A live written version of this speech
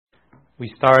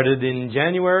We started in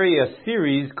January a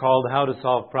series called How to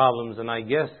Solve Problems, and I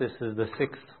guess this is the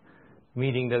 6th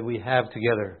meeting that we have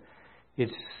together.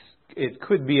 It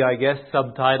could be, I guess,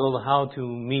 subtitled How to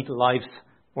Meet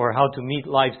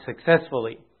Life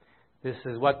Successfully. This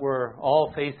is what we're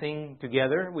all facing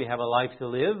together. We have a life to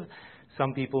live.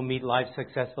 Some people meet life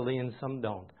successfully and some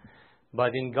don't.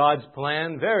 But in God's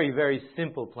plan, very, very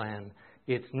simple plan,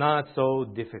 it's not so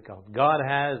difficult. God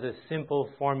has a simple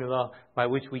formula by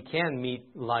which we can meet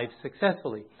life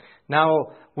successfully. Now,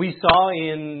 we saw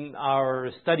in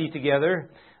our study together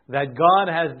that God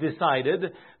has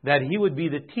decided that He would be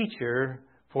the teacher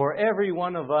for every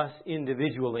one of us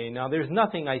individually. Now, there's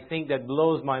nothing, I think, that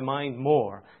blows my mind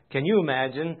more. Can you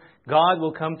imagine? God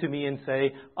will come to me and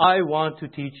say, I want to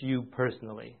teach you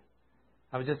personally.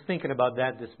 I was just thinking about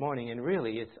that this morning, and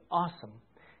really, it's awesome.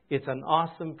 It's an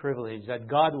awesome privilege that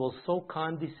God will so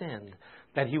condescend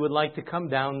that He would like to come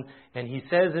down, and He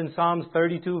says in Psalms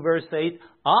 32 verse 8,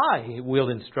 I will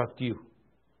instruct you.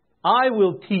 I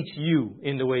will teach you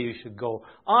in the way you should go.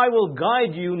 I will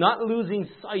guide you, not losing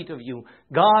sight of you.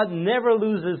 God never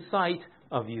loses sight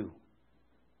of you.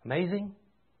 Amazing?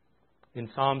 In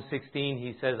Psalm 16,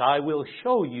 He says, I will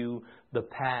show you the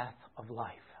path of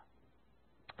life.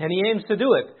 And He aims to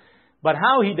do it. But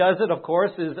how He does it, of course,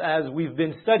 is as we've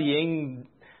been studying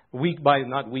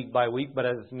not week by week, but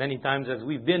as many times as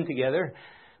we've been together,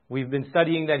 we've been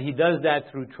studying that He does that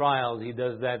through trials. He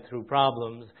does that through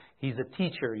problems. He's a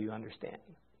teacher, you understand.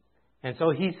 And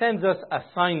so He sends us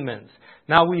assignments.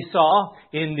 Now we saw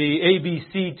in the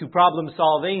ABC to problem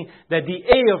solving that the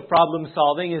A of problem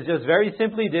solving is just very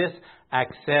simply this: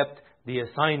 accept the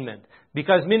assignment.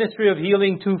 Because Ministry of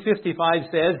Healing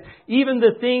 255 says, even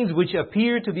the things which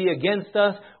appear to be against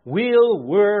us will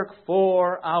work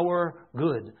for our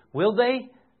good. Will they?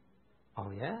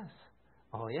 Oh yes.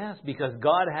 Oh yes. Because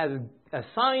God has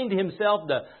assigned Himself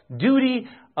the duty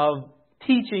of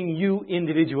teaching you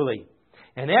individually.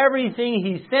 And everything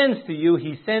He sends to you,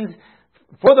 He sends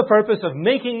for the purpose of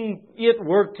making it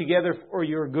work together for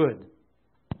your good.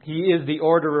 He is the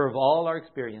orderer of all our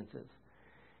experiences.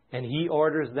 And He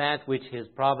orders that which His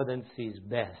providence sees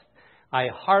best. I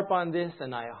harp on this,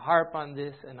 and I harp on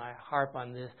this, and I harp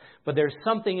on this. But there's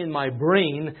something in my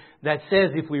brain that says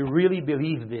if we really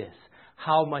believe this,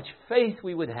 how much faith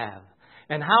we would have.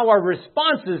 And how our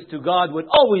responses to God would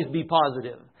always be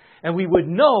positive. And we would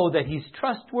know that He's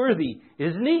trustworthy,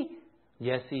 isn't He?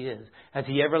 Yes, He is. Has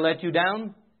He ever let you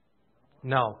down?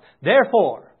 No.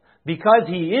 Therefore, because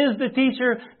He is the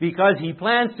teacher, because He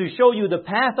plans to show you the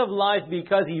path of life,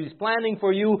 because He's planning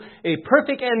for you a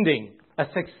perfect ending, a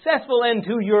successful end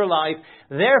to your life,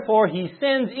 therefore He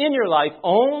sends in your life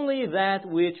only that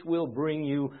which will bring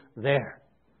you there.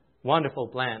 Wonderful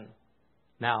plan.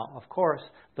 Now, of course,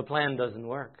 the plan doesn't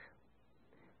work.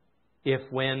 If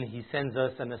when He sends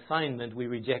us an assignment, we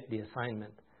reject the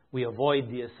assignment. We avoid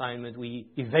the assignment. We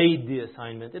evade the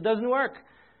assignment. It doesn't work.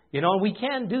 You know, we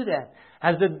can't do that.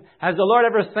 Has the Lord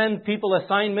ever sent people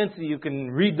assignments? You can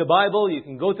read the Bible. You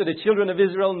can go to the children of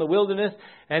Israel in the wilderness.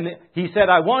 And He said,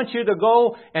 I want you to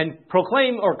go and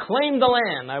proclaim or claim the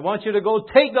land. I want you to go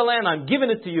take the land. I'm giving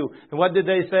it to you. And what did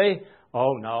they say?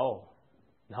 Oh, no.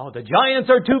 No, the giants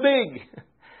are too big.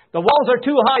 The walls are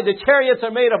too high. The chariots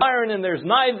are made of iron and there's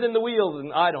knives in the wheels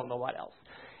and I don't know what else.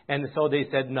 And so they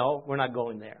said, no, we're not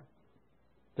going there.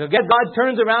 So God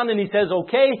turns around and He says,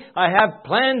 okay, I have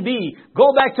plan B.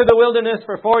 Go back to the wilderness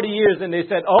for 40 years. And they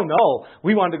said, oh no,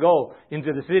 we want to go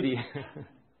into the city.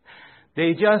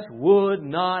 They just would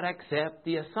not accept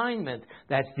the assignment.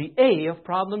 That's the A of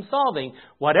problem solving.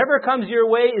 Whatever comes your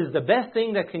way is the best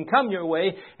thing that can come your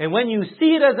way. And when you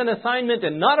see it as an assignment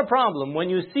and not a problem, when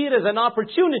you see it as an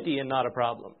opportunity and not a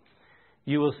problem,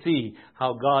 you will see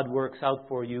how God works out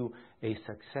for you a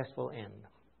successful end.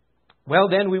 Well,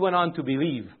 then we went on to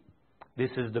believe.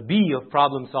 This is the B of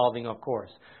problem solving, of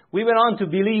course. We went on to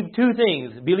believe two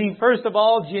things. Believe, first of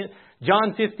all,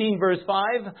 John 15, verse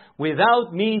 5.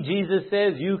 Without me, Jesus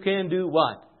says, you can do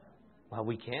what? Well,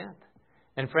 we can't.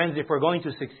 And friends, if we're going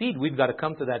to succeed, we've got to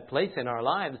come to that place in our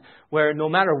lives where no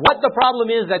matter what the problem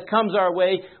is that comes our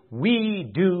way, we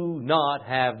do not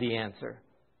have the answer.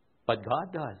 But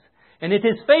God does. And it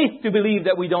is faith to believe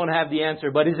that we don't have the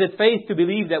answer. But is it faith to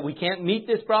believe that we can't meet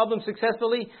this problem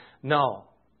successfully? No.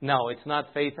 No, it's not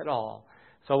faith at all.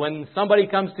 So when somebody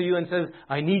comes to you and says,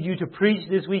 I need you to preach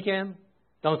this weekend,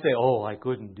 don't say, oh, I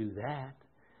couldn't do that.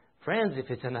 Friends, if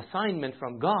it's an assignment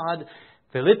from God,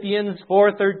 Philippians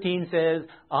 4:13 says,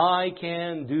 I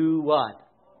can do what?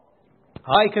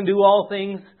 I can do all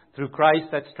things through Christ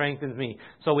that strengthens me.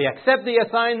 So we accept the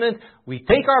assignment. We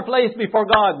take our place before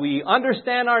God. We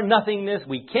understand our nothingness.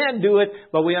 We can't do it,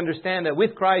 but we understand that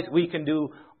with Christ we can do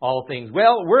all things.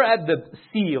 Well, we're at the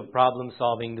C of problem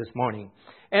solving this morning.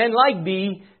 And like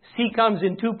B, C comes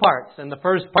in two parts. And the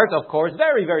first part, of course,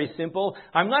 very, very simple.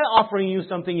 I'm not offering you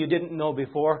something you didn't know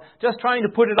before. Just trying to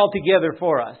put it all together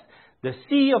for us. The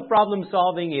C of problem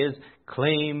solving is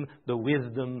claim the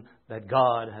wisdom that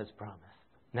God has promised.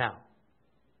 Now,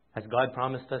 has God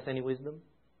promised us any wisdom?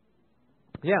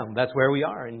 Yeah, that's where we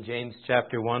are in James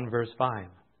chapter 1, verse 5.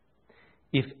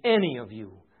 If any of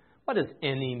you, what does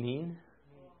any mean?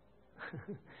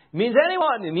 It means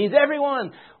anyone. It means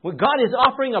everyone. Well, God is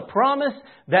offering a promise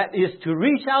that is to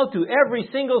reach out to every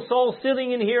single soul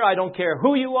sitting in here. I don't care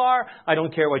who you are. I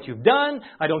don't care what you've done.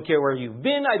 I don't care where you've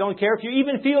been. I don't care if you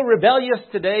even feel rebellious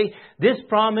today. This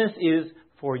promise is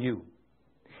for you.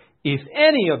 If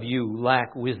any of you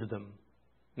lack wisdom.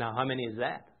 Now, how many is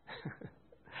that?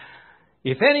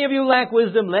 If any of you lack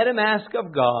wisdom, let him ask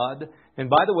of God. And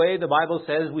by the way, the Bible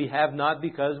says we have not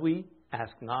because we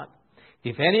ask not.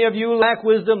 If any of you lack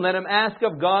wisdom, let him ask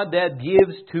of God that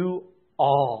gives to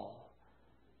all.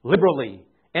 Liberally.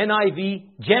 NIV,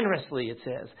 generously, it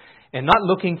says. And not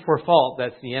looking for fault.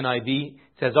 That's the NIV. It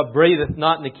says, upbraideth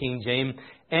not in the King James.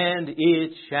 And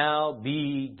it shall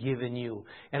be given you.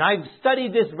 And I've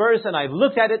studied this verse and I've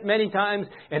looked at it many times.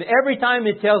 And every time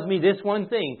it tells me this one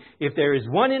thing. If there is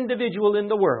one individual in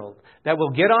the world that will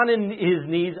get on his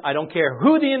knees, I don't care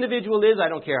who the individual is. I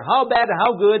don't care how bad or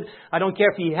how good. I don't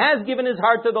care if he has given his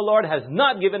heart to the Lord, has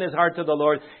not given his heart to the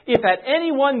Lord. If at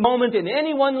any one moment in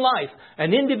any one life,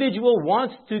 an individual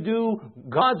wants to do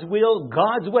God's will,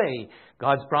 God's way,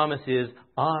 God's promise is,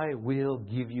 I will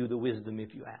give you the wisdom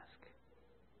if you ask.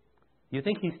 You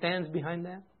think He stands behind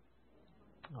that?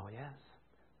 Oh, yes.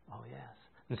 Oh, yes.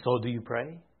 And so do you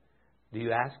pray? Do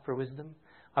you ask for wisdom?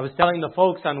 I was telling the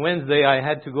folks on Wednesday I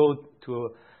had to go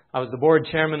to... I was the board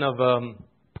chairman of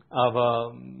a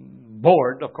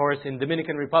board, of course, in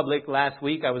Dominican Republic last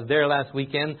week. I was there last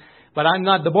weekend. But I'm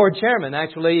not the board chairman.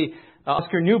 Actually,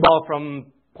 Oscar Newball from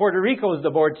Puerto Rico is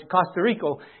the board... Costa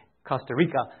Rica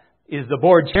is the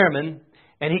board chairman.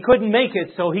 And he couldn't make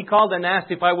it, so he called and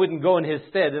asked if I wouldn't go in his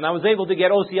stead. And I was able to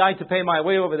get OCI to pay my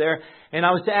way over there. And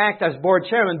I was to act as board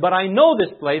chairman. But I know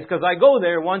this place because I go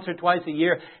there once or twice a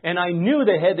year. And I knew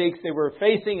the headaches they were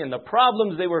facing and the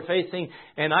problems they were facing.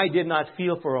 And I did not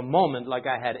feel for a moment like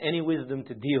I had any wisdom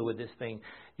to deal with this thing.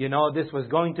 You know, this was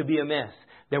going to be a mess.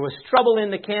 There was trouble in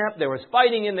the camp. There was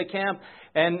fighting in the camp.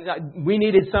 And we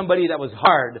needed somebody that was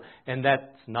hard. And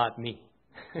that's not me.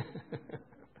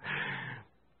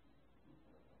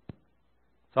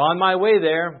 So on my way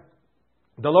there,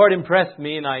 the Lord impressed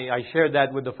me, and I shared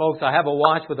that with the folks. I have a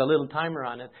watch with a little timer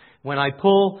on it. When I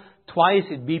pull twice,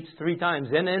 it beeps 3 times.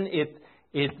 And then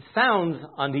it sounds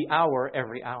on the hour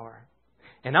every hour.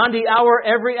 And on the hour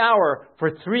every hour,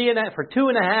 for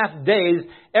 2.5 days,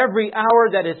 every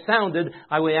hour that it sounded,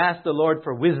 I would ask the Lord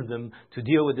for wisdom to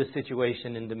deal with this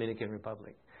situation in Dominican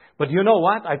Republic. But you know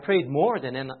what? I prayed more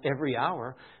than every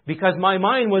hour because my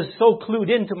mind was so clued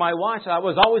into my watch. I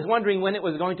was always wondering when it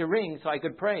was going to ring so I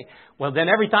could pray. Well, then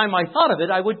every time I thought of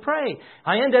it, I would pray.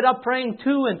 I ended up praying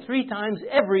 2 and 3 times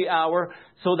every hour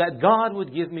so that God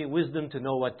would give me wisdom to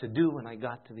know what to do when I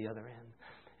got to the other end.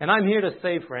 And I'm here to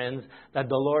say, friends, that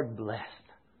the Lord blessed.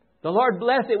 The Lord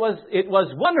blessed. It was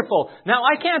wonderful. Now,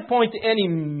 I can't point to any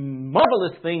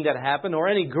marvelous thing that happened or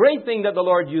any great thing that the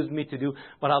Lord used me to do,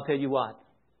 but I'll tell you what.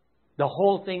 The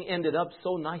whole thing ended up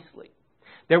so nicely.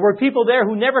 There were people there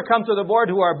who never come to the board,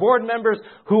 who are board members,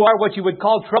 who are what you would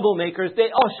call troublemakers. They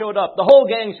all showed up. The whole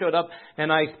gang showed up.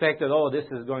 And I expected, this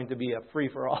is going to be a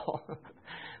free-for-all.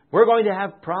 We're going to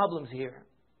have problems here.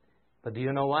 But do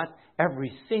you know what?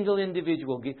 Every single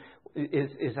individual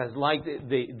is as like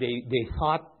they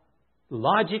thought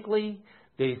logically.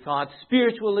 They thought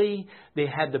spiritually. They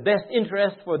had the best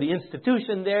interest for the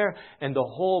institution there. And the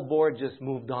whole board just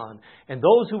moved on. And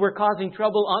those who were causing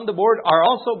trouble on the board are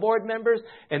also board members.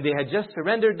 And they had just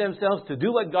surrendered themselves to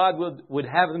do what God would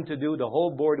have them to do. The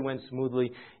whole board went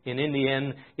smoothly. And in the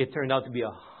end, it turned out to be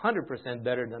 100%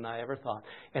 better than I ever thought.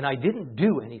 And I didn't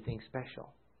do anything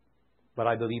special. But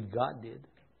I believe God did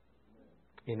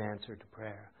in answer to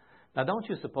prayer. Now, don't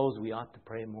you suppose we ought to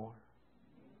pray more?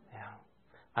 Yeah.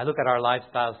 I look at our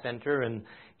lifestyle center, and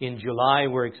in July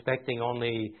we're expecting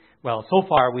so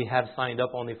far we have signed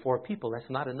up only 4 people. That's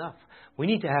not enough. We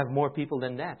need to have more people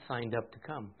than that signed up to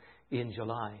come in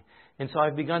July. And so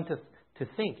I've begun to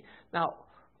think, now,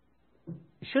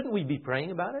 shouldn't we be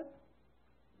praying about it?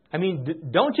 I mean,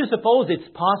 don't you suppose it's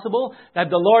possible that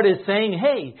the Lord is saying,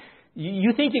 hey,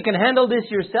 You think you can handle this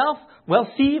yourself?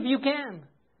 Well, see if you can.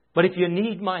 But if you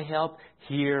need my help,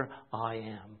 here I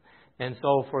am. And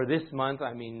so for this month,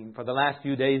 for the last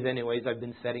few days anyways, I've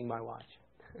been setting my watch.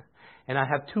 And I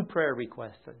have 2 prayer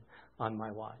requests on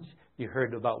my watch. You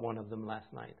heard about one of them last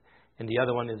night. And the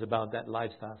other one is about that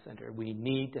lifestyle center. We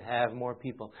need to have more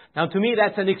people. Now, to me,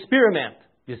 that's an experiment,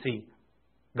 you see.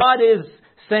 God is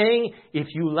saying, if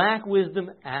you lack wisdom,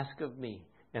 ask of me,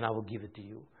 and I will give it to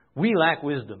you. We lack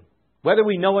wisdom. Whether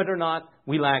we know it or not,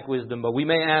 we lack wisdom. But we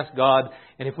may ask God,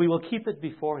 and if we will keep it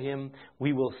before Him,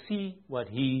 we will see what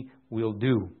He will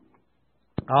do.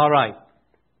 All right.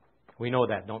 We know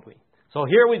that, don't we? So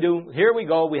here we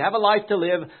go. We have a life to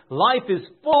live. Life is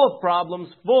full of problems,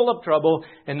 full of trouble,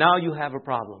 and now you have a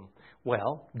problem.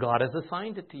 Well, God has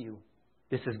assigned it to you.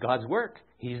 This is God's work.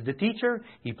 He's the teacher.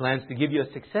 He plans to give you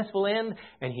a successful end,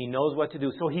 and He knows what to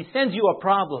do. So He sends you a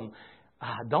problem.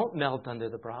 Don't melt under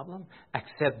the problem.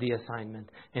 Accept the assignment.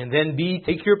 And then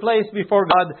take your place before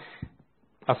God.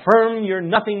 Affirm your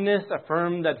nothingness.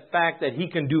 Affirm that fact that He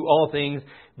can do all things.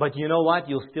 But you know what?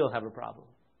 You'll still have a problem.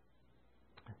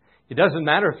 It doesn't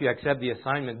matter if you accept the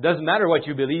assignment. It doesn't matter what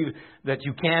you believe that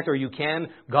you can't or you can,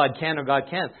 God can or God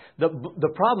can't. The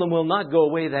problem will not go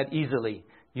away that easily.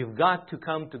 You've got to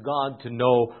come to God to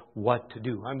know what to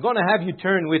do. I'm going to have you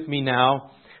turn with me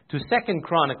now to 2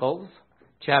 Chronicles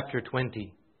chapter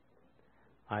 20.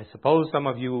 I suppose some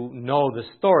of you know the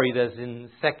story that's in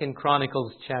 2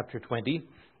 Chronicles chapter 20.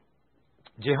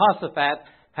 Jehoshaphat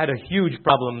had a huge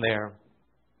problem there.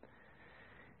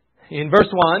 In verse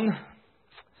 1...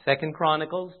 2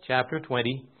 Chronicles chapter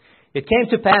 20. It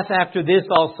came to pass after this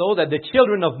also that the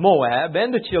children of Moab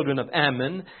and the children of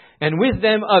Ammon, and with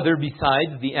them other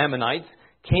besides the Ammonites,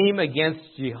 came against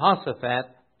Jehoshaphat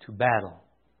to battle.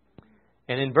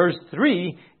 And in verse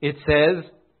 3 it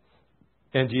says,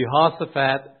 and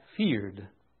Jehoshaphat feared,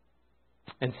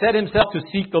 and set himself to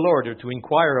seek the Lord, or to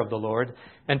inquire of the Lord,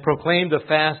 and proclaimed a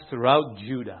fast throughout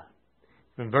Judah.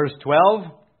 In verse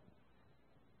 12,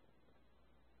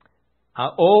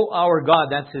 O our God,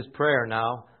 that's his prayer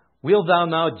now, wilt thou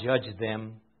now judge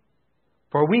them?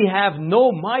 For we have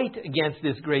no might against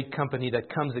this great company that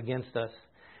comes against us,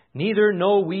 neither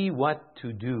know we what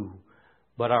to do,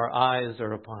 but our eyes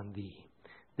are upon thee.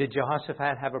 Did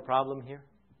Jehoshaphat have a problem here?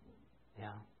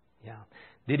 Yeah.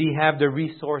 Did he have the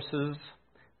resources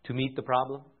to meet the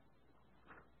problem?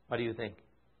 What do you think?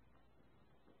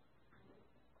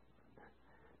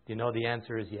 Do you know the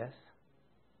answer is yes?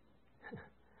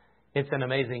 It's an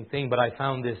amazing thing, but I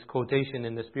found this quotation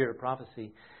in the Spirit of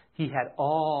Prophecy. He had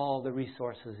all the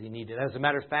resources he needed. As a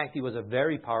matter of fact, he was a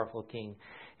very powerful king.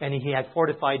 And he had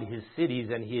fortified his cities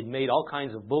and he had made all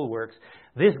kinds of bulwarks.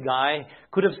 This guy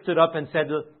could have stood up and said,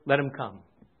 let him come.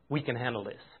 We can handle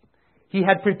this. He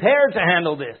had prepared to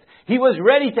handle this. He was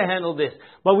ready to handle this.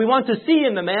 But we want to see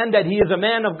in the man that he is a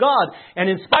man of God. And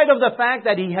in spite of the fact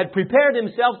that he had prepared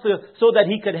himself so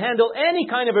that he could handle any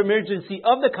kind of emergency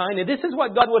of the kind, and this is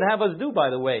what God would have us do,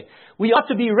 by the way. We ought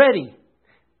to be ready.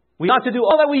 We ought to do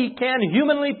all that we can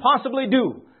humanly possibly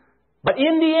do. But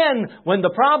in the end, when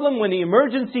the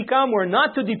emergency comes, we're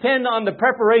not to depend on the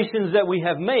preparations that we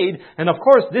have made. And of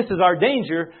course, this is our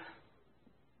danger,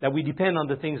 that we depend on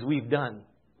the things we've done.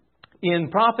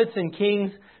 In Prophets and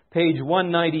Kings, page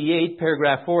 198,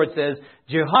 paragraph 4, it says,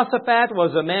 Jehoshaphat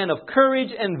was a man of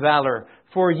courage and valor.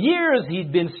 For years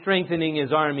he'd been strengthening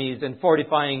his armies and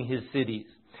fortifying his cities.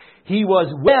 He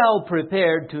was well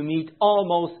prepared to meet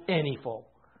almost any foe.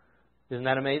 Isn't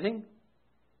that amazing?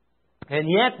 And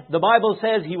yet, the Bible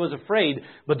says he was afraid.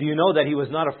 But do you know that he was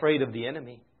not afraid of the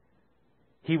enemy?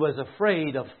 He was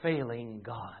afraid of failing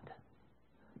God.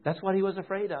 That's what he was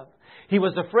afraid of. He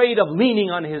was afraid of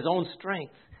leaning on his own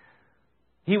strength.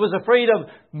 He was afraid of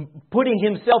putting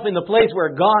himself in the place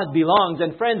where God belongs.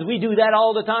 And friends, we do that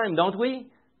all the time, don't we?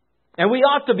 And we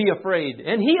ought to be afraid.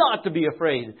 And he ought to be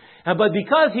afraid. But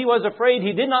because he was afraid,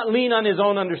 he did not lean on his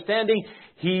own understanding.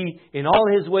 He, in all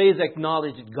his ways,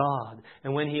 acknowledged God.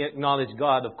 And when he acknowledged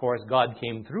God, of course, God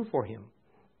came through for him.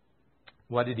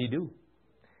 What did he do?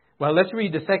 Well, let's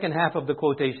read the second half of the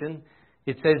quotation.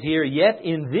 It says here, yet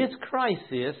in this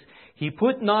crisis, he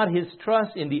put not his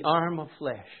trust in the arm of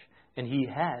flesh. And he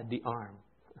had the arm.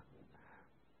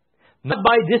 Not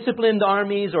by disciplined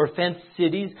armies or fenced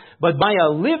cities, but by a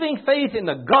living faith in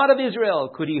the God of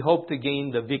Israel could he hope to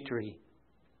gain the victory.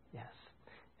 Yes.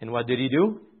 And what did he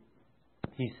do?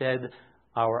 He said,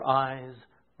 our eyes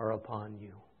are upon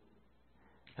you.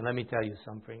 And let me tell you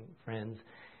something, friends.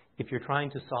 If you're trying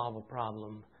to solve a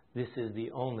problem, this is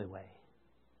the only way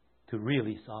to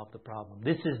really solve the problem.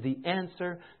 This is the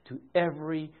answer to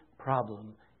every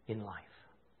problem in life.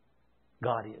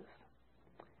 God is.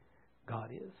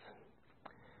 God is.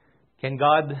 Can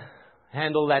God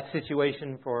handle that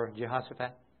situation for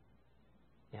Jehoshaphat?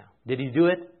 Yeah. Did He do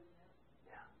it?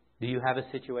 Yeah. Do you have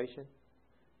a situation?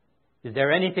 Is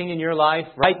there anything in your life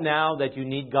right now that you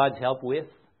need God's help with?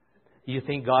 Do you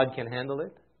think God can handle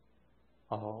it?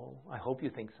 Oh, I hope you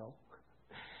think so.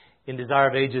 In Desire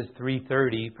of Ages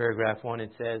 330, paragraph 1,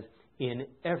 it says, in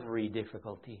every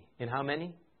difficulty. In how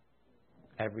many?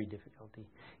 Every difficulty.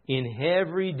 In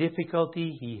every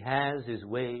difficulty, He has His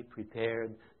way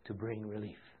prepared to bring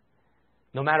relief.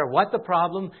 No matter what the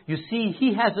problem, you see,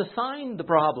 He has assigned the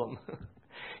problem.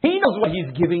 He knows what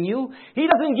He's giving you. He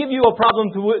doesn't give you a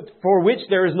problem for which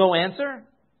there is no answer.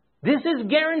 This is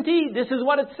guaranteed. This is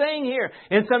what it's saying here.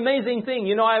 It's an amazing thing.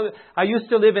 You know, I used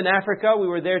to live in Africa. We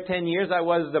were there 10 years. I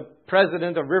was the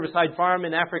president of Riverside Farm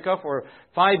in Africa for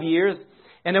 5 years.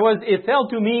 And it fell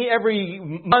to me every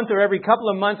month or every couple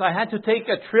of months, I had to take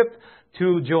a trip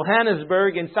to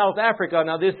Johannesburg in South Africa.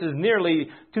 Now, this is nearly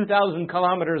 2,000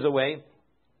 kilometers away.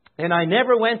 And I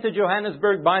never went to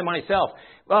Johannesburg by myself.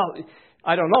 Well,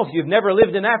 I don't know. If you've never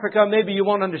lived in Africa, maybe you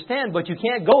won't understand. But you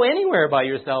can't go anywhere by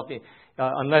yourself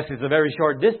unless it's a very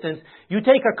short distance. You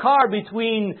take a car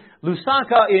between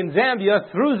Lusaka in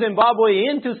Zambia through Zimbabwe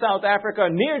into South Africa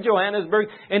near Johannesburg.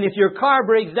 And if your car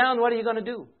breaks down, what are you going to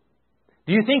do?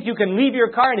 Do you think you can leave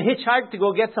your car and hitchhike to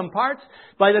go get some parts?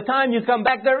 By the time you come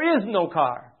back, there is no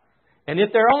car. And if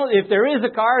there is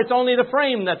a car, it's only the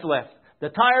frame that's left. The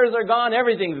tires are gone,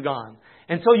 everything's gone.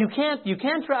 And so you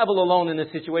can't travel alone in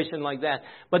a situation like that.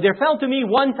 But there fell to me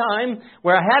one time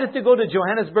where I had to go to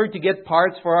Johannesburg to get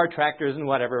parts for our tractors and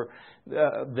whatever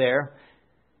there.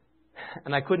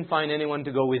 And I couldn't find anyone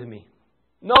to go with me.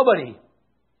 Nobody.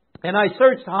 And I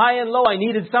searched high and low. I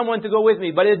needed someone to go with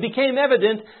me. But it became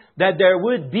evident that there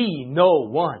would be no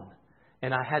one.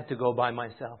 And I had to go by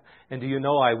myself. And do you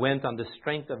know, I went on the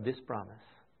strength of this promise.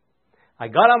 I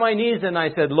got on my knees and I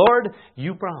said, Lord,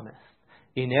 you promised.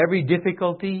 In every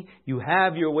difficulty, you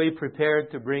have your way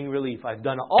prepared to bring relief. I've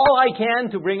done all I can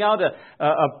to bring out a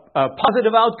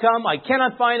positive outcome. I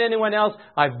cannot find anyone else.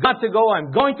 I've got to go.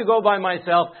 I'm going to go by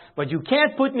myself. But you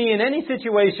can't put me in any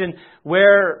situation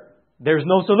where there's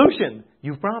no solution.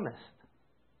 You've promised.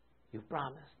 You've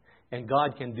promised. And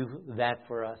God can do that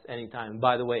for us anytime.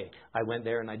 By the way, I went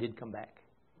there and I did come back.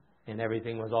 And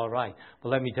everything was all right. But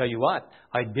let me tell you what.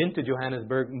 I'd been to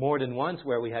Johannesburg more than once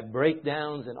where we had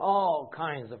breakdowns and all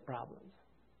kinds of problems.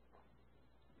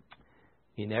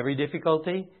 In every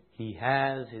difficulty, He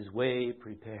has His way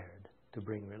prepared to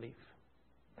bring relief.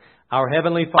 Our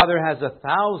Heavenly Father has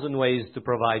 1,000 ways to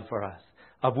provide for us,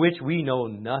 of which we know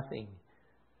nothing.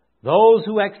 Those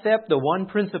who accept the one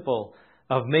principle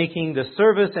of making the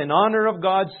service and honor of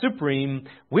God supreme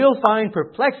will find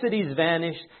perplexities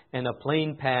vanish and a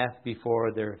plain path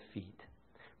before their feet.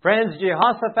 Friends,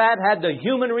 Jehoshaphat had the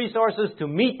human resources to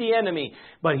meet the enemy,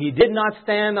 but he did not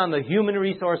stand on the human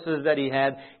resources that he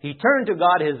had. He turned to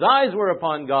God. His eyes were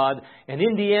upon God. And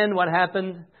in the end, what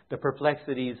happened? The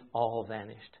perplexities all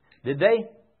vanished. Did they?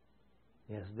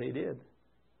 Yes, they did.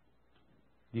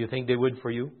 Do you think they would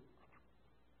for you?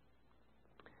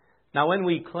 Now, when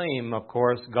we claim, of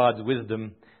course, God's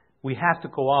wisdom, we have to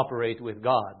cooperate with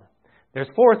God. There's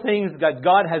 4 things that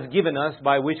God has given us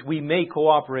by which we may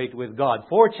cooperate with God.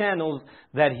 4 channels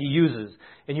that He uses.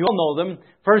 And you all know them.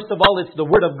 First of all, it's the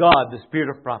Word of God, the Spirit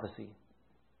of prophecy.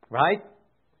 Right?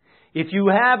 If you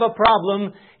have a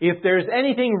problem, if there's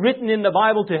anything written in the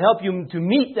Bible to help you to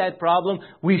meet that problem,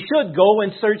 we should go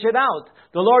and search it out.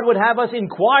 The Lord would have us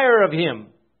inquire of Him.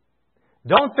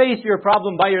 Don't face your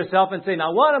problem by yourself and say,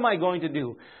 now what am I going to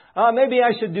do? Maybe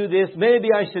I should do this. Maybe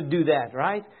I should do that,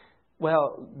 right?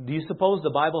 Well, do you suppose the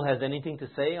Bible has anything to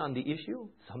say on the issue?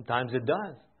 Sometimes it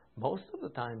does. Most of the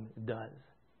time it does.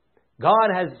 God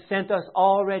has sent us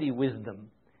already wisdom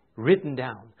written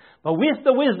down. But with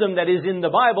the wisdom that is in the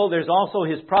Bible, there's also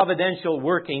His providential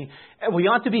working. And we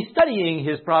ought to be studying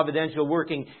His providential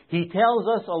working. He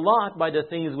tells us a lot by the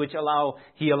things which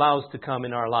He allows to come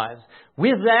in our lives.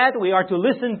 With that, we are to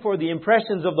listen for the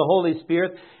impressions of the Holy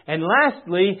Spirit. And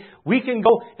lastly, we can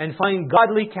go and find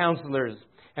godly counselors.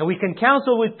 And we can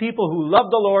counsel with people who love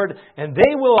the Lord, and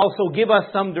they will also give us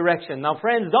some direction. Now,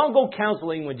 friends, don't go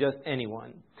counseling with just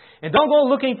anyone. And don't go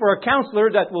looking for a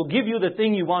counselor that will give you the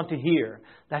thing you want to hear.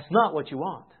 That's not what you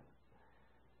want.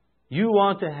 You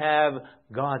want to have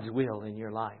God's will in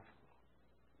your life.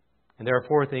 And there are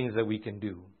 4 things that we can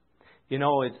do. You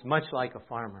know, it's much like a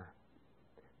farmer.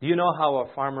 Do you know how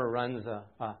a farmer runs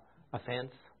a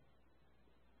fence?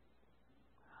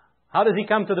 How does he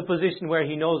come to the position where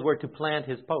he knows where to plant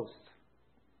his posts?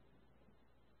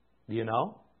 Do you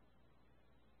know?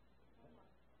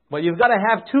 But you've got to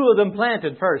have two of them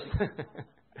planted first.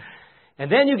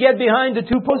 And then you get behind the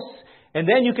two posts. And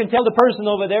then you can tell the person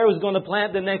over there who's going to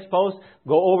plant the next post,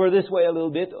 go over this way a little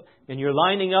bit. And you're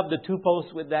lining up the two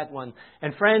posts with that one.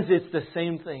 And friends, it's the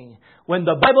same thing. When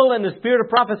the Bible and the Spirit of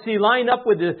prophecy line up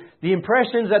with the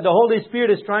impressions that the Holy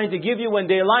Spirit is trying to give you, when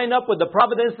they line up with the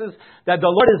providences that the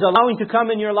Lord is allowing to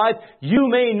come in your life, you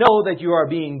may know that you are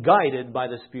being guided by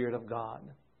the Spirit of God.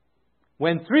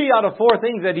 When 3 out of 4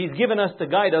 things that He's given us to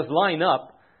guide us line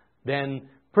up, then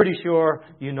pretty sure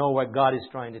you know what God is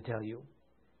trying to tell you.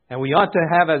 And we ought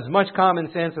to have as much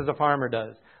common sense as a farmer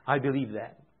does. I believe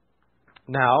that.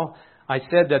 Now, I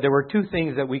said that there were 2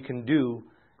 things that we can do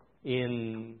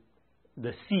in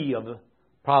the sea of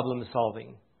problem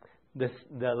solving.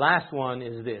 The last one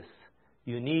is this.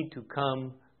 You need to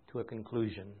come to a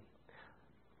conclusion.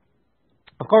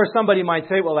 Of course, somebody might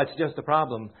say, well, that's just a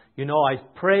problem. You know,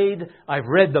 I've prayed, I've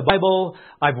read the Bible,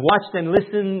 I've watched and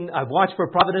listened, I've watched for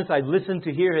providence, I've listened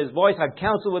to hear His voice, I've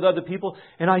counseled with other people,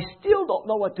 and I still don't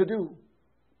know what to do.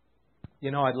 You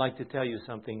know, I'd like to tell you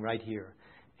something right here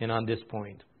and on this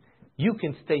point. You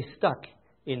can stay stuck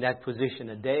in that position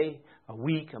a day, a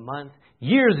week, a month,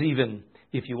 years even,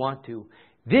 if you want to.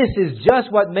 This is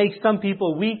just what makes some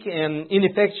people weak and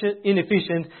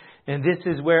inefficient. And this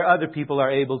is where other people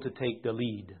are able to take the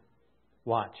lead.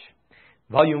 Watch.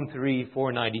 Volume 3,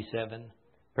 497,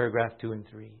 paragraph 2 and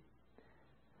 3.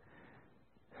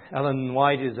 Ellen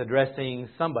White is addressing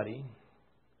somebody,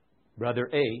 Brother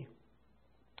A.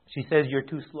 She says, you're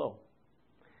too slow.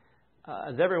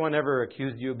 Has everyone ever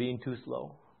accused you of being too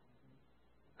slow?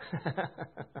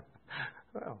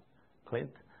 Well,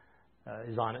 Clint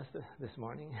is honest this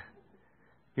morning.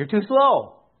 You're too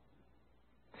slow.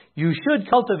 You should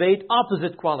cultivate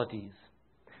opposite qualities.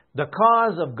 The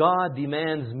cause of God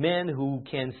demands men who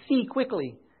can see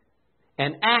quickly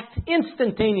and act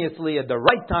instantaneously at the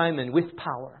right time and with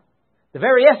power. The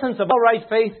very essence of all right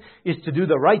faith is to do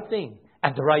the right thing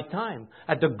at the right time,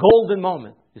 at the golden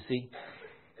moment, you see.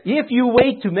 If you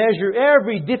wait to measure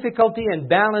every difficulty and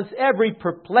balance every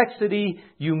perplexity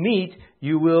you meet,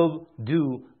 you will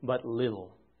do but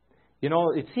little. You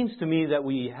know, it seems to me that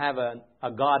we have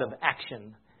a God of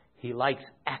action. He likes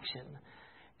action.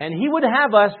 And He would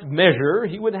have us measure.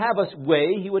 He would have us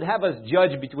weigh. He would have us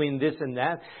judge between this and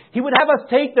that. He would have us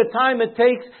take the time it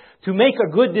takes to make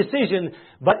a good decision.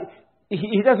 But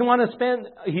He doesn't want us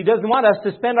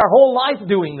to spend our whole life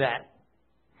doing that.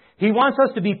 He wants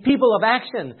us to be people of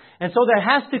action. And so there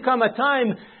has to come a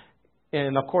time,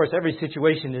 and of course every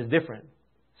situation is different.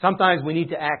 Sometimes we need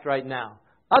to act right now.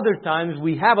 Other times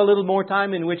we have a little more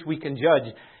time in which we can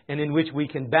judge and in which we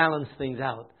can balance things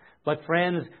out. But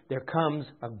friends, there comes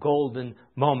a golden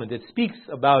moment. It speaks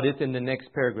about it in the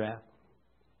next paragraph.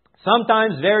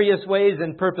 Sometimes various ways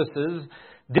and purposes,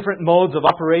 different modes of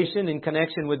operation in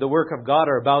connection with the work of God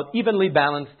are about evenly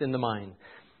balanced in the mind.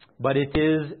 But it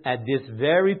is at this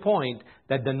very point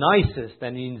that the nicest,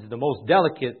 that means the most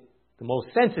delicate, the most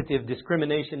sensitive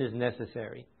discrimination is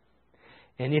necessary.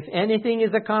 And if anything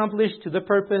is accomplished to the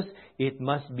purpose, it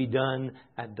must be done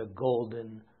at the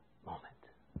golden moment.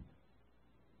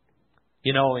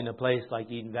 You know, in a place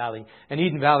like Eden Valley. And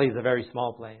Eden Valley is a very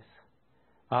small place.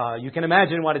 You can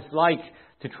imagine what it's like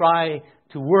to try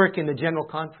to work in the General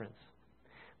Conference.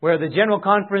 Where the General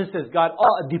Conference has got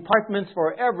departments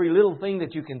for every little thing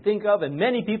that you can think of. And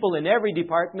many people in every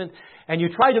department. And you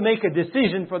try to make a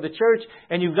decision for the church.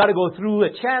 And you've got to go through a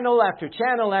channel after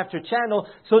channel after channel.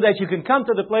 So that you can come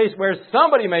to the place where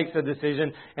somebody makes a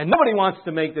decision. And nobody wants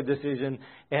to make the decision.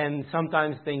 And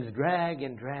sometimes things drag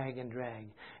and drag and drag.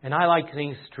 And I like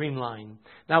things streamlined.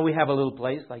 Now we have a little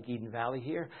place like Eden Valley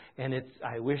here. And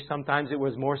I wish sometimes it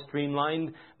was more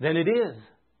streamlined than it is.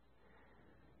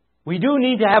 We do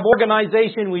need to have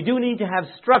organization. We do need to have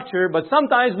structure. But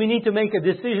sometimes we need to make a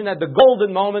decision at the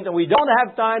golden moment. And we don't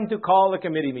have time to call a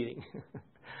committee meeting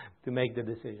to make the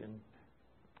decision.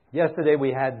 Yesterday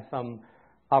we had some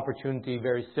opportunity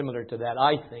very similar to that,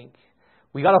 I think.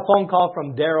 We got a phone call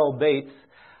from Darrell Bates,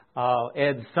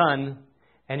 Ed's son.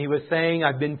 And he was saying,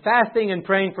 I've been fasting and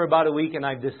praying for about a week. And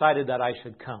I've decided that I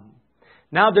should come.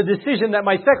 Now, the decision that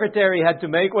my secretary had to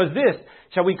make was this.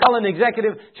 Shall we call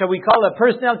a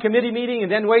personnel committee meeting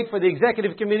and then wait for the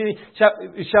executive committee?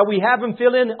 Shall we have them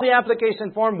fill in the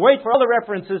application form, wait for all the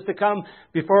references to come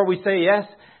before we say yes?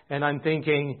 And I'm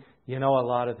thinking, a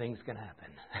lot of things can happen.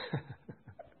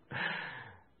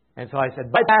 And so I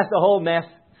said, bypass the whole mess,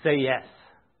 say yes.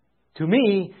 To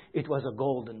me, it was a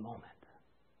golden moment.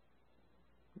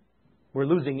 We're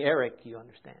losing Eric, you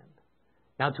understand.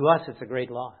 Now, to us, it's a great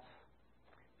loss.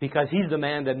 Because he's the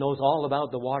man that knows all about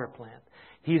the water plant.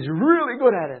 He's really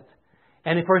good at it.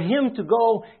 And for Him to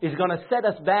go is going to set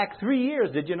us back 3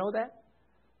 years. Did you know that?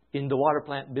 In the water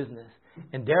plant business.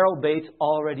 And Darrell Bates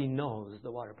already knows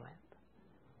the water plant.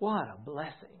 What a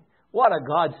blessing. What a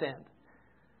godsend.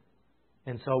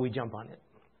 And so we jump on it.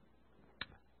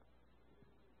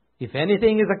 If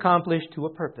anything is accomplished to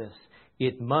a purpose,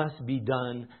 it must be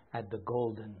done at the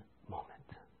golden moment.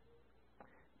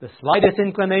 The slightest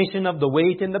inclination of the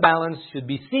weight in the balance should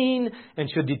be seen and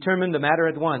should determine the matter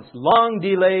at once. Long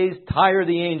delays tire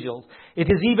the angels. It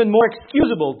is even more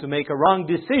excusable to make a wrong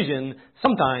decision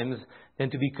sometimes than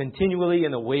to be continually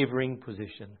in a wavering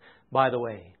position. By the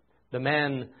way, the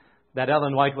man that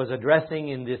Ellen White was addressing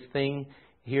in this thing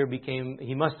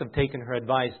he must have taken her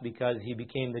advice because he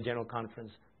became the General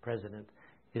Conference president.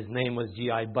 His name was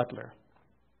G.I. Butler.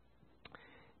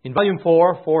 In volume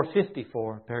 4,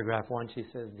 454, paragraph 1, she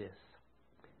says this: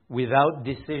 without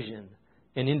decision,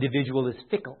 an individual is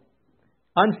fickle,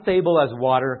 unstable as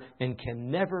water, and can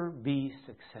never be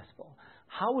successful.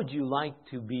 How would you like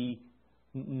to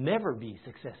never be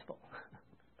successful?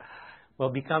 Well,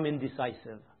 become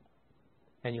indecisive,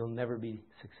 and you'll never be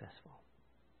successful.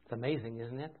 It's amazing,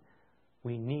 isn't it?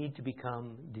 We need to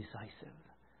become decisive.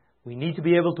 We need to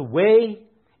be able to weigh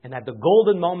and at the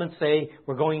golden moment say,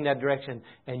 we're going in that direction,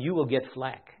 and you will get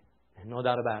flack. And no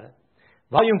doubt about it.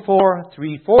 Volume 4,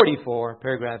 344,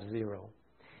 paragraph 0.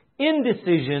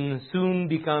 Indecision soon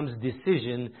becomes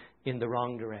decision in the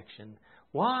wrong direction.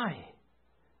 Why?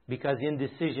 Because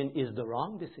indecision is the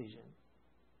wrong decision.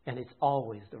 And it's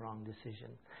always the wrong decision.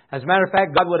 As a matter of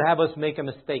fact, God would have us make a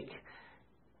mistake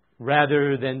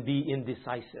rather than be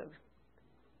indecisive.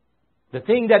 The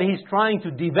thing that He's trying to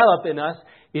develop in us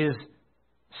is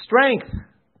strength,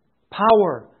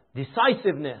 power,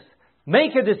 decisiveness.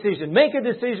 Make a decision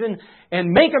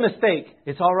and make a mistake.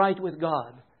 It's all right with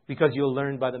God because you'll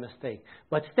learn by the mistake.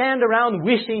 But stand around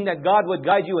wishing that God would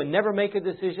guide you and never make a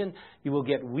decision, you will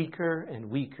get weaker and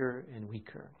weaker and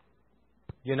weaker.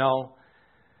 You know,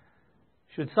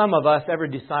 should some of us ever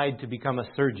decide to become a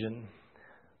surgeon,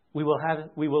 we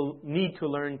will need to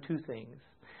learn two things.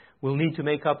 We'll need to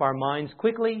make up our minds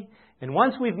quickly. And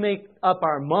once we've made up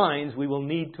our minds, we will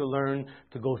need to learn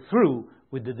to go through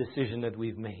with the decision that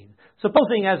we've made.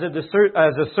 Supposing as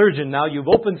a surgeon now, you've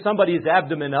opened somebody's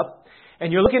abdomen up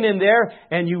and you're looking in there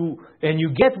and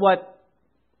you get what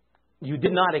you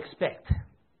did not expect.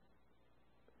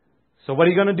 So what are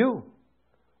you going to do?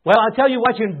 Well, I'll tell you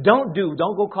what you don't do.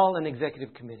 Don't go call an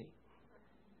executive committee.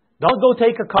 Don't go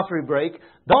take a coffee break.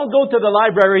 Don't go to the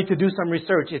library to do some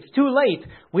research. It's too late.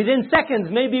 Within seconds,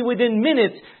 maybe within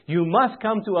minutes, you must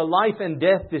come to a life and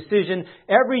death decision.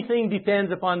 Everything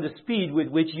depends upon the speed with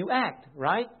which you act,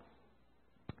 right?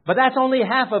 But that's only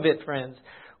half of it, friends.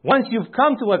 Once you've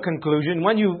come to a conclusion,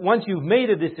 once you've made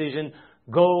a decision,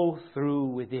 go through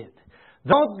with it.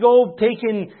 Don't go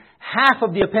taking half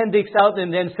of the appendix out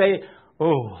and then say,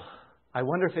 oh, I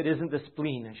wonder if it isn't the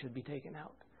spleen that should be taken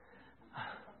out.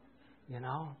 You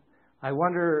know, I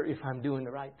wonder if I'm doing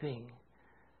the right thing.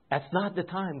 That's not the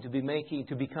time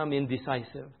to become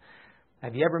indecisive.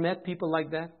 Have you ever met people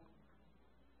like that?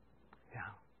 Yeah.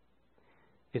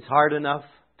 It's hard enough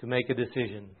to make a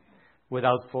decision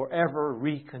without forever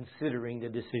reconsidering the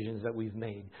decisions that we've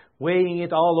made. Weighing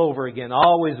it all over again,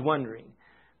 always wondering.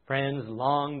 Friends,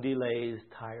 long delays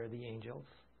tire the angels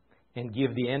and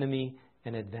give the enemy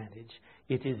an advantage.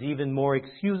 It is even more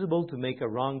excusable to make a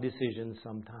wrong decision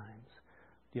sometimes.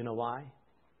 Do you know why?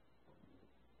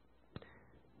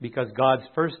 Because God's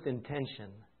first intention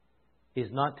is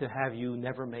not to have you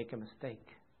never make a mistake.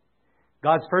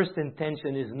 God's first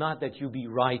intention is not that you be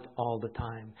right all the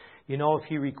time. You know, if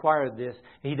He required this,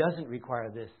 He doesn't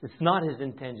require this. It's not His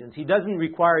intentions. He doesn't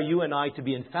require you and I to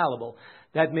be infallible.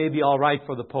 That may be all right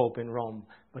for the Pope in Rome,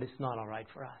 but it's not all right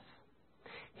for us.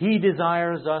 He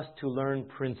desires us to learn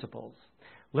principles.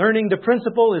 Learning the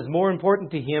principle is more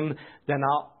important to Him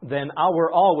than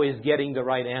our always getting the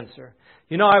right answer.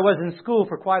 You know, I was in school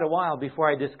for quite a while before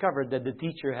I discovered that the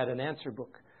teacher had an answer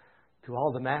book to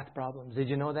all the math problems. Did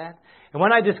you know that? And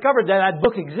when I discovered that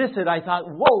book existed, I thought,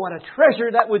 whoa, what a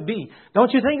treasure that would be.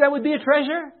 Don't you think that would be a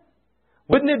treasure?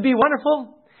 Wouldn't it be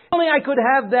wonderful? If only I could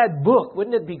have that book.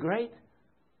 Wouldn't it be great?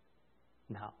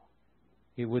 No,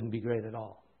 it wouldn't be great at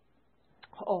all.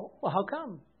 Oh, well, how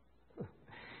come?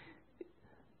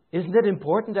 Isn't it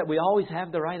important that we always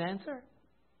have the right answer?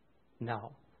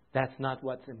 No, that's not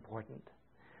what's important.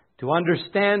 To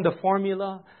understand the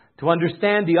formula, to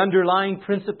understand the underlying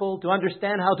principle, to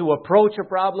understand how to approach a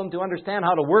problem, to understand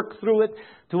how to work through it,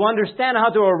 to understand how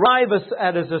to arrive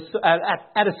at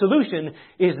a solution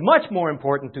is much more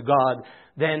important to God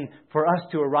than for us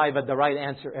to arrive at the right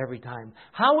answer every time.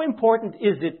 How important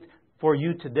is it for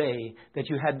you today that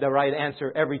you had the right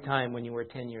answer every time when you were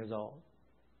 10 years old?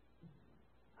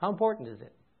 How important is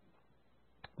it?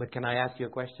 But can I ask you a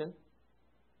question?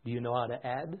 Do you know how to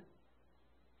add?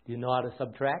 Do you know how to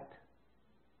subtract?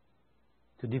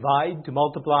 To divide? To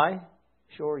multiply?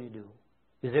 Sure you do.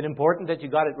 Is it important that you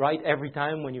got it right every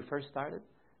time when you first started?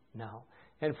 No.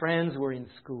 And friends, we're in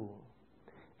school.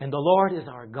 And the Lord is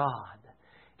our God.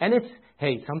 And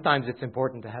sometimes it's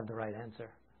important to have the right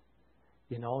answer.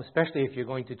 You know, especially if you're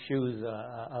going to choose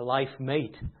a life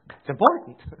mate. It's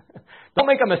important. Don't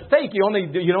make a mistake.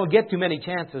 You don't get too many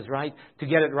chances, right, to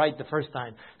get it right the first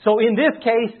time. So in this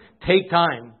case, take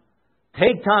time.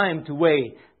 Take time to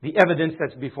weigh the evidence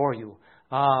that's before you.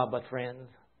 But friends,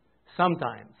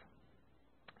 sometimes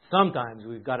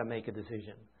we've got to make a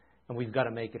decision. And we've got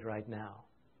to make it right now.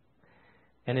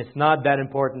 And it's not that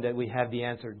important that we have the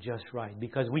answer just right.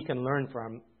 Because we can learn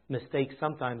from mistakes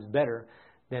sometimes better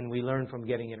than we learn from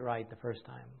getting it right the first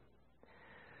time.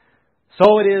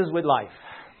 So it is with life.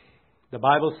 The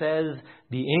Bible says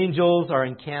the angels are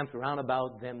encamped round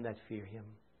about them that fear Him.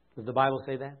 Does the Bible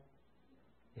say that?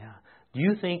 Yeah. Do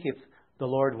you think if the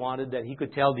Lord wanted that He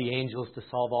could tell the angels to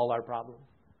solve all our problems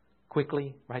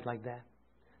quickly, right like that?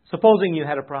 Supposing you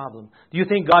had a problem. Do you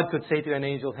think God could say to an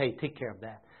angel, hey, take care of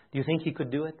that? Do you think He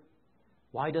could do it?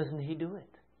 Why doesn't He do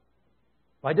it?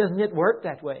 Why doesn't it work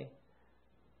that way?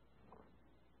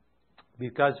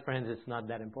 Because, friends, it's not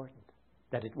that important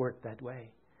that it worked that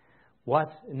way.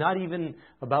 Not even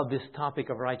about this topic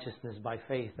of righteousness by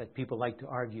faith that people like to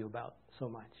argue about so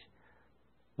much.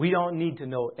 We don't need to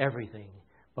know everything,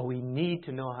 but we need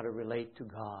to know how to relate to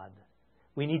God.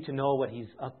 We need to know what He's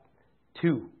up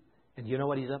to. And you know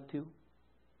what He's up to?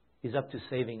 He's up to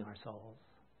saving our souls.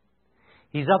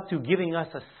 He's up to giving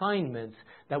us assignments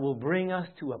that will bring us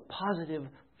to a positive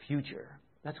future.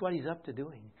 That's what He's up to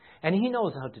doing. And He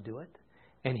knows how to do it.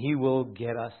 And He will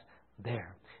get us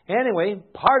there. Anyway,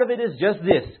 part of it is just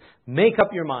this. Make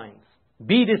up your minds.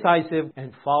 Be decisive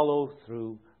and follow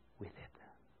through with it.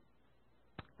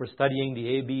 We're studying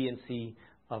the A, B, and C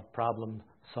of problem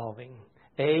solving.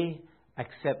 A,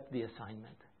 accept the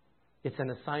assignment. It's an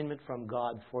assignment from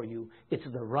God for you. It's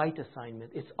the right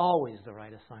assignment. It's always the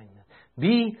right assignment.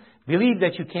 B, believe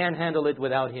that you can't handle it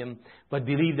without Him, but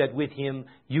believe that with Him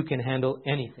you can handle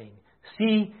anything.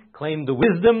 C, claim the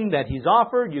wisdom that He's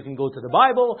offered. You can go to the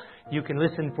Bible. You can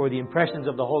listen for the impressions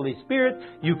of the Holy Spirit.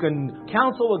 You can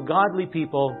counsel with godly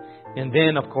people. And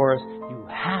then, of course, you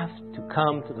have to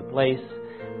come to the place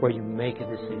where you make a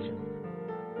decision.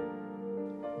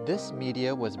 This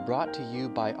media was brought to you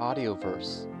by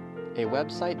Audioverse, a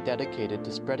website dedicated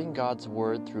to spreading God's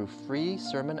Word through free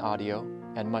sermon audio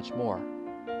and much more.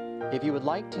 If you would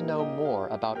like to know more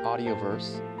about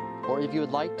Audioverse, or if you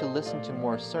would like to listen to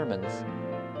more sermons,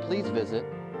 please visit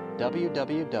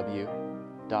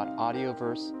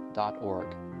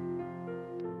www.audioverse.org.